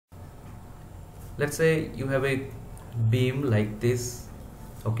let's say you have a beam like this,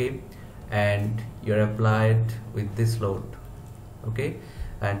 okay, and you're applied with this load, okay.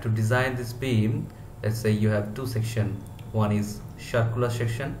 And to design this beam, let's say you have two sections. One is circular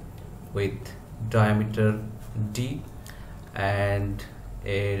section with diameter d, and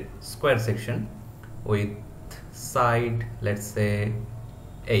a square section with side, let's say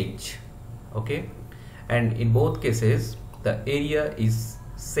h, okay. And in both cases the area is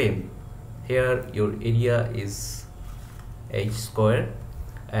same. Here your area is h square,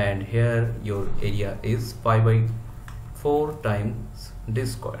 and here your area is pi by 4 times d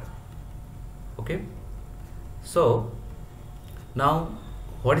square, okay. So now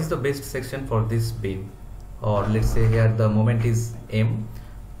what is the best section for this beam? Or let's say here the moment is m,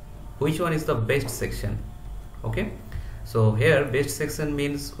 which one is the best section? Okay, so here best section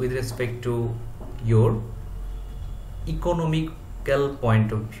means with respect to your economical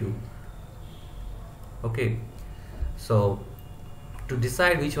point of view, okay. So to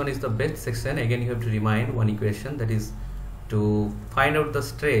decide which one is the best section, again you have to remind one equation, that is to find out the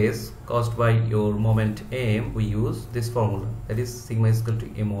stress caused by your moment m, we use this formula, that is sigma is equal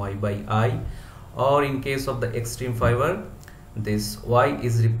to my by I, or in case of the extreme fiber, this y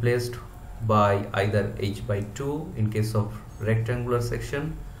is replaced by either h by 2 in case of rectangular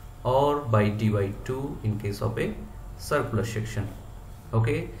section, or by d by 2 in case of a circular section,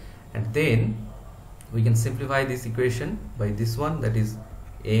 okay. And then we can simplify this equation by this one, that is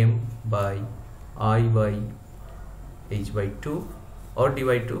m by I by h by 2 or d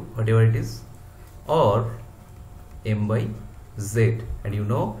by 2, whatever it is, or m by z, and you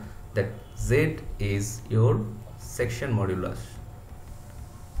know that z is your section modulus.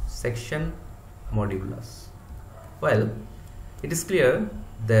 Well, it is clear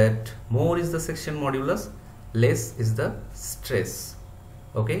that more is the section modulus, less is the stress,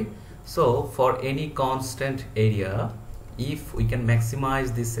 okay. So for any constant area, if we can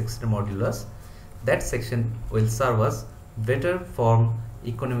maximize this section modulus, that section will serve us better from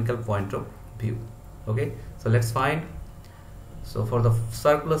economical point of view, okay. So let's find. So for the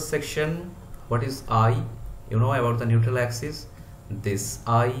circular section, what is I? You know about the neutral axis. This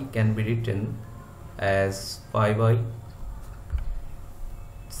I can be written as pi by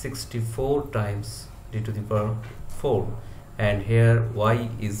 64 times d to the power 4, and here y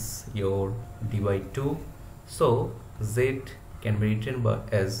is your d by 2, so z can be written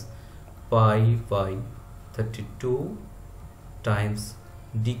as pi by 32 times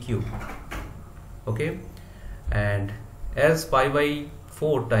d cube, okay. And as pi by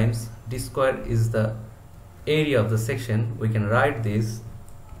 4 times d square is the area of the section, we can write this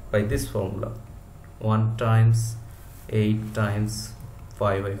by this formula, 1 times 8 times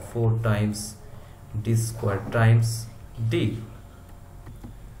pi by 4 times d square times d.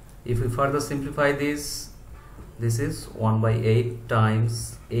 If we further simplify this, this is 1 by 8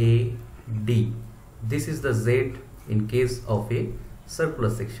 times a d. This is the z in case of a circular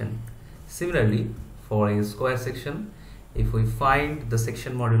section. Similarly, for a square section, if we find the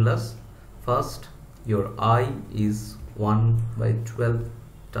section modulus, first your I is 1 by 12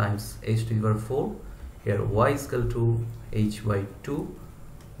 times h to the power 4. Here y is equal to h by 2.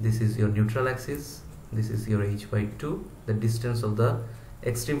 This is your neutral axis. This is your h by 2, the distance of the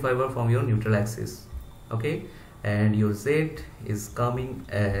extreme fiber from your neutral axis, okay. And your z is coming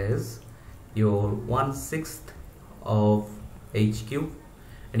as your 1/6 of h cube,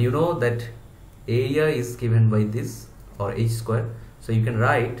 and you know that area is given by this, or h square, so you can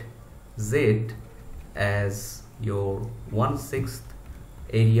write z as your 1/6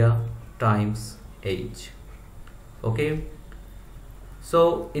 area times h, okay.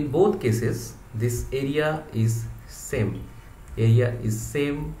 So in both cases this area is same. Area is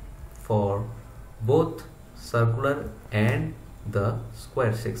same for both circular and the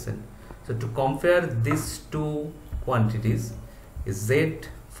square section. So to compare these two quantities, is z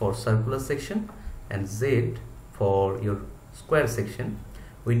for circular section and z for your square section,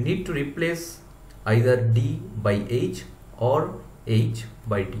 we need to replace either d by h or h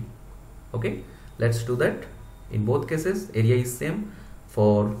by d, okay. Let's do that. In both cases area is same.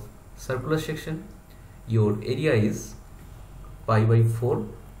 For circular section, your area is pi by 4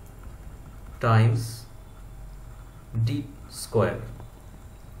 times d square,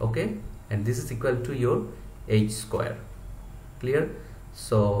 okay, and this is equal to your h square. Clear?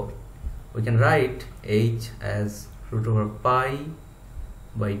 So we can write h as root over pi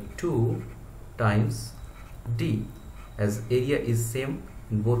by 2 times d, as area is same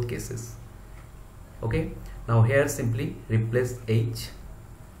in both cases, okay. Now here simply replace h,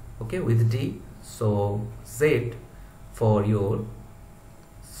 okay, with d. So z for your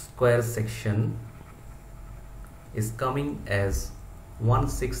square section is coming as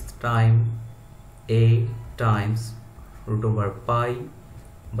 1/6 time a times root over pi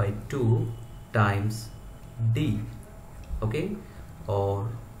by 2 times d, okay, or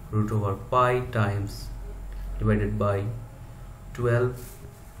root over pi times divided by 12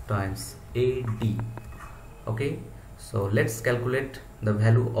 times AD. Okay, so let's calculate the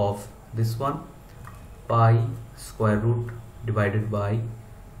value of this one. Pi square root divided by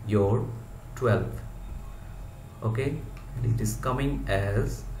your 12. Okay, it is coming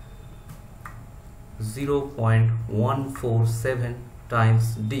as 0.147 times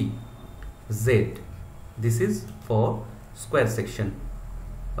d z. This is for square section.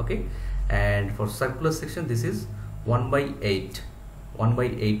 Okay, and for circular section this is 1/8.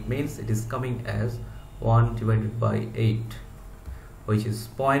 1/8 means it is coming as 1 divided by 8, which is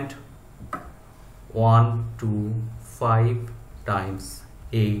 0.125 times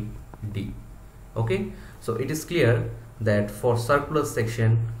AD. Okay, so it is clear that for circular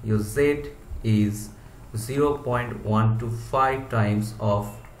section your Z is 0.125 times of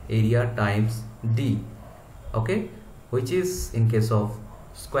area times D, okay, which is in case of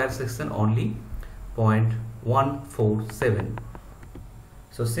square section only 0.147.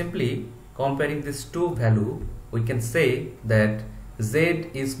 So simply comparing these two value, we can say that Z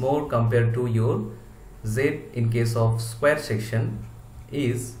is more compared to your Z in case of square section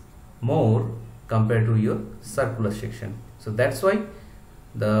is more compared to your circular section. So that's why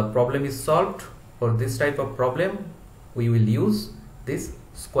the problem is solved. For this type of problem we will use this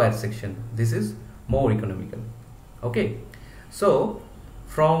square section. This is more economical. Okay, so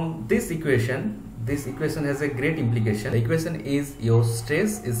from this equation has a great implication. The equation is your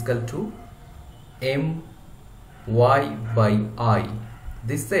stress is equal to my by I.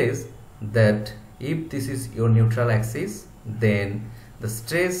 This says that if this is your neutral axis, then the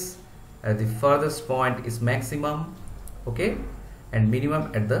stress at the furthest point is maximum, okay, and minimum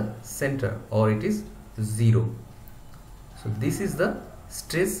at the center, or it is 0. So this is the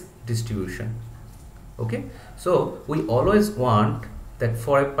stress distribution. Okay, so we always want that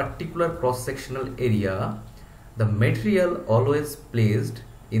for a particular cross-sectional area, the material always placed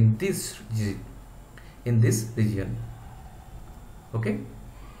in this region. Okay,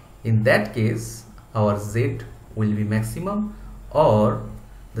 in that case our Z will be maximum, or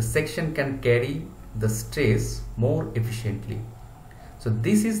the section can carry the stress more efficiently. So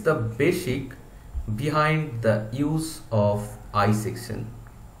this is the basic behind the use of I section.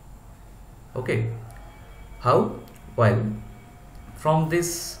 Okay, how? Well, from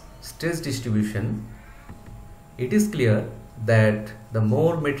this stress distribution it is clear that the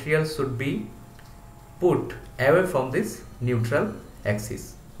more material should be put away from this neutral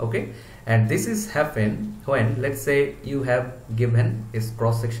axis. Okay, and this is happen when, let's say, you have given is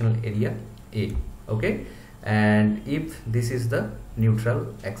cross sectional area A. Okay, and if this is the neutral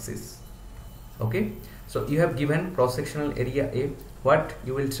axis. Okay, so you have given cross sectional area A. What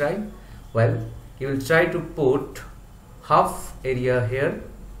you will try? Well, you will try to put half area here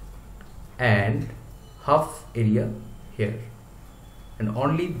and half area here, and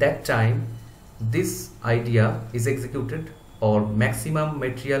only that time this idea is executed, or maximum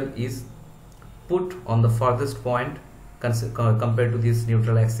material is put on the farthest point compared to this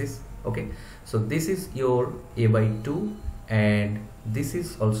neutral axis. Okay, so this is your A by 2 and this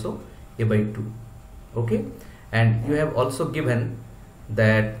is also A by 2. Okay, and you have also given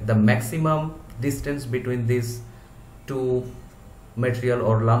that the maximum distance between these two material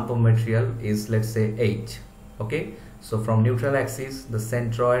or lump of material is, let's say, h. Okay, so from neutral axis the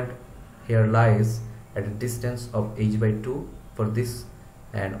centroid here lies at a distance of h by 2 for this,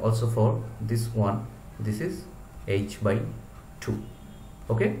 and also for this one this is h by 2.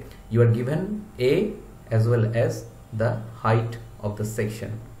 Okay, you are given A as well as the height of the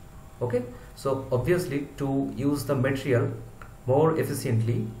section. Okay, so obviously to use the material more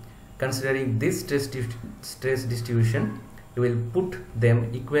efficiently, considering this stress distribution, you will put them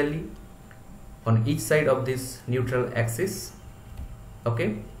equally on each side of this neutral axis.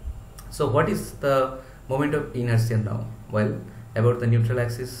 Okay, so what is the moment of inertia now? Well, about the neutral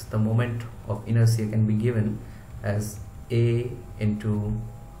axis, the moment of inertia can be given as A into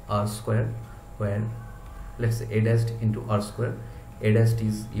r square, where let's say A dashed into r square. A dashed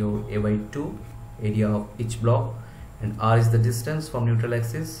is your A by 2 area of each block, and r is the distance from neutral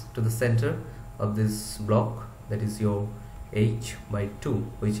axis to the center of this block, that is your h by 2,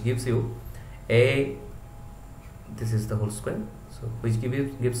 which gives you A, this is the whole square, so which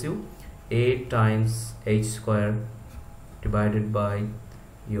gives you A times h square divided by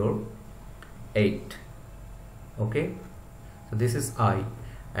your 8. Okay, so this is I.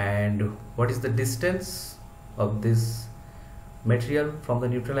 And what is the distance of this material from the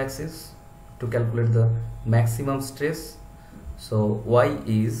neutral axis to calculate the maximum stress? So y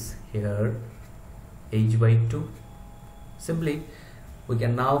is here h by 2. Simply we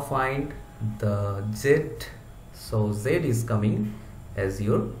can now find the z. So z is coming as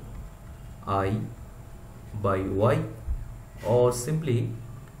your I by y, or simply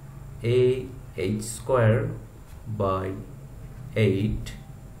a h square by 8.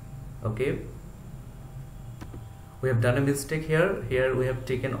 Okay, we have done a mistake here we have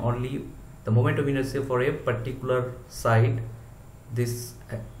taken only the moment of inertia for a particular side. This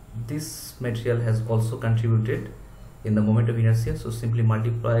material has also contributed in the moment of inertia, so simply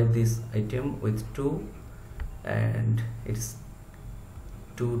multiply this item with 2, and it's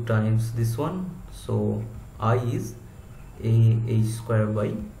 2 times this one, so I is a h square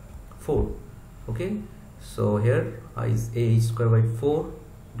by 4. Okay, so here I is a h square by 4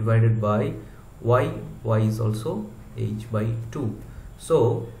 divided by y is also h by 2.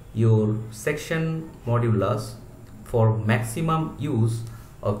 So your section modulus for maximum use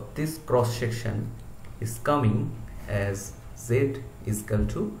of this cross section is coming as z is equal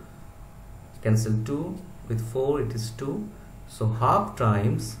to, cancel 2 with 4, it is 2, so half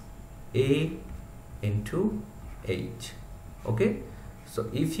times a into h. Okay, so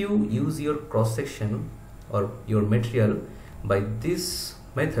if you use your cross section or your material by this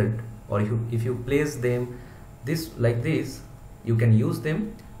method, or if you place them this like this, you can use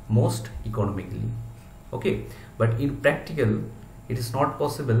them most economically. Okay, but in practical it is not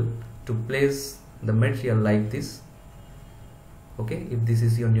possible to place the material like this. Okay, if this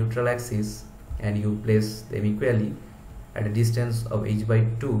is your neutral axis and you place them equally at a distance of h by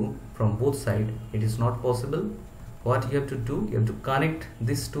 2 from both sides, it is not possible. What you have to do, you have to connect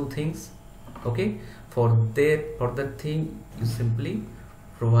these two things. Okay, for that thing you simply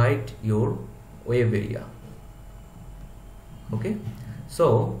provide your wave area. Okay,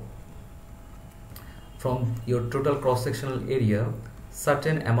 so from your total cross sectional area,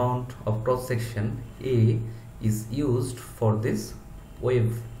 certain amount of cross section A is used for this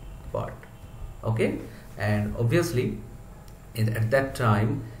wave part. Okay, and obviously at that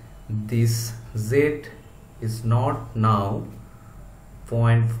time this z is not now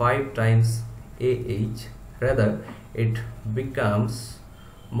 0.5 times AH, rather it becomes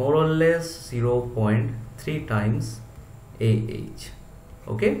more or less 0.3 times AH.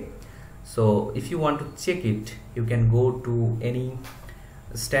 Okay, so if you want to check it, you can go to any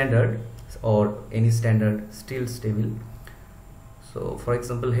standard or any standard steel table. So for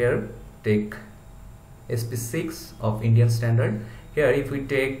example, here take SP6 of Indian standard. Here if we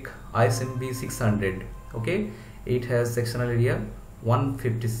take ISMB 600, okay, it has sectional area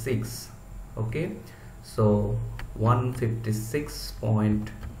 156. Okay, so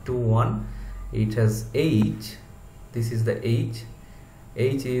 156.21, it has h, this is the h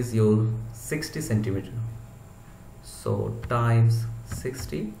is your 60 centimeter, so times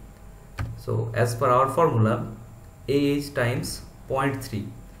 60. So as per our formula, ah times 0.3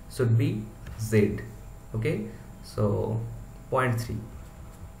 should be z. Okay, so 0.3.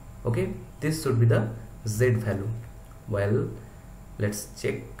 okay, this should be the z value. Well, let's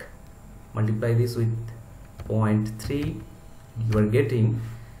check, multiply this with 0.3, you are getting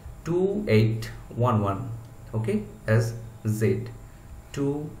 2811. okay, as z.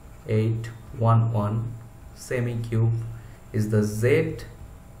 2811 semi cube is the z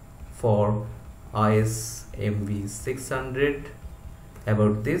for ISMV 600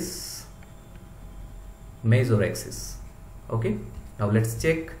 about this major axis. Okay, now let's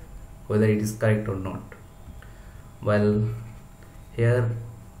check whether it is correct or not. Well, here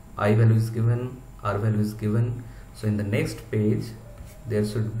I value is given, R value is given, so in the next page there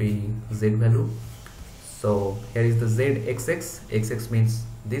should be Z value. So here is the Z xx, xx means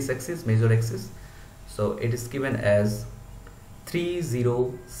this axis, major axis, so it is given as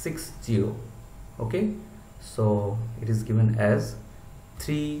 3060. okay, so it is given as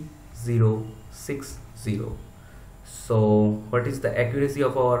 3060. So what is the accuracy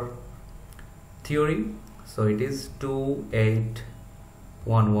of our theory? So it is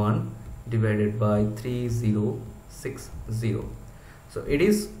 2811 divided by 3060. So it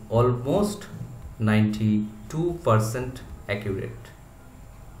is almost 92% accurate.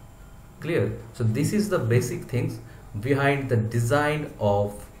 Clear? So this is the basic things behind the design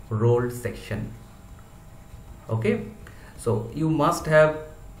of rolled section. Okay, so you must have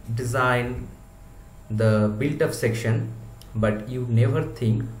designed the built-up section, but you never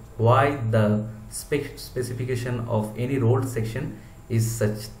think why the specification of any rolled section is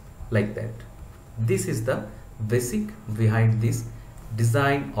such like that. This is the basic behind this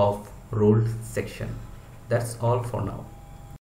design of rolled section. That's all for now.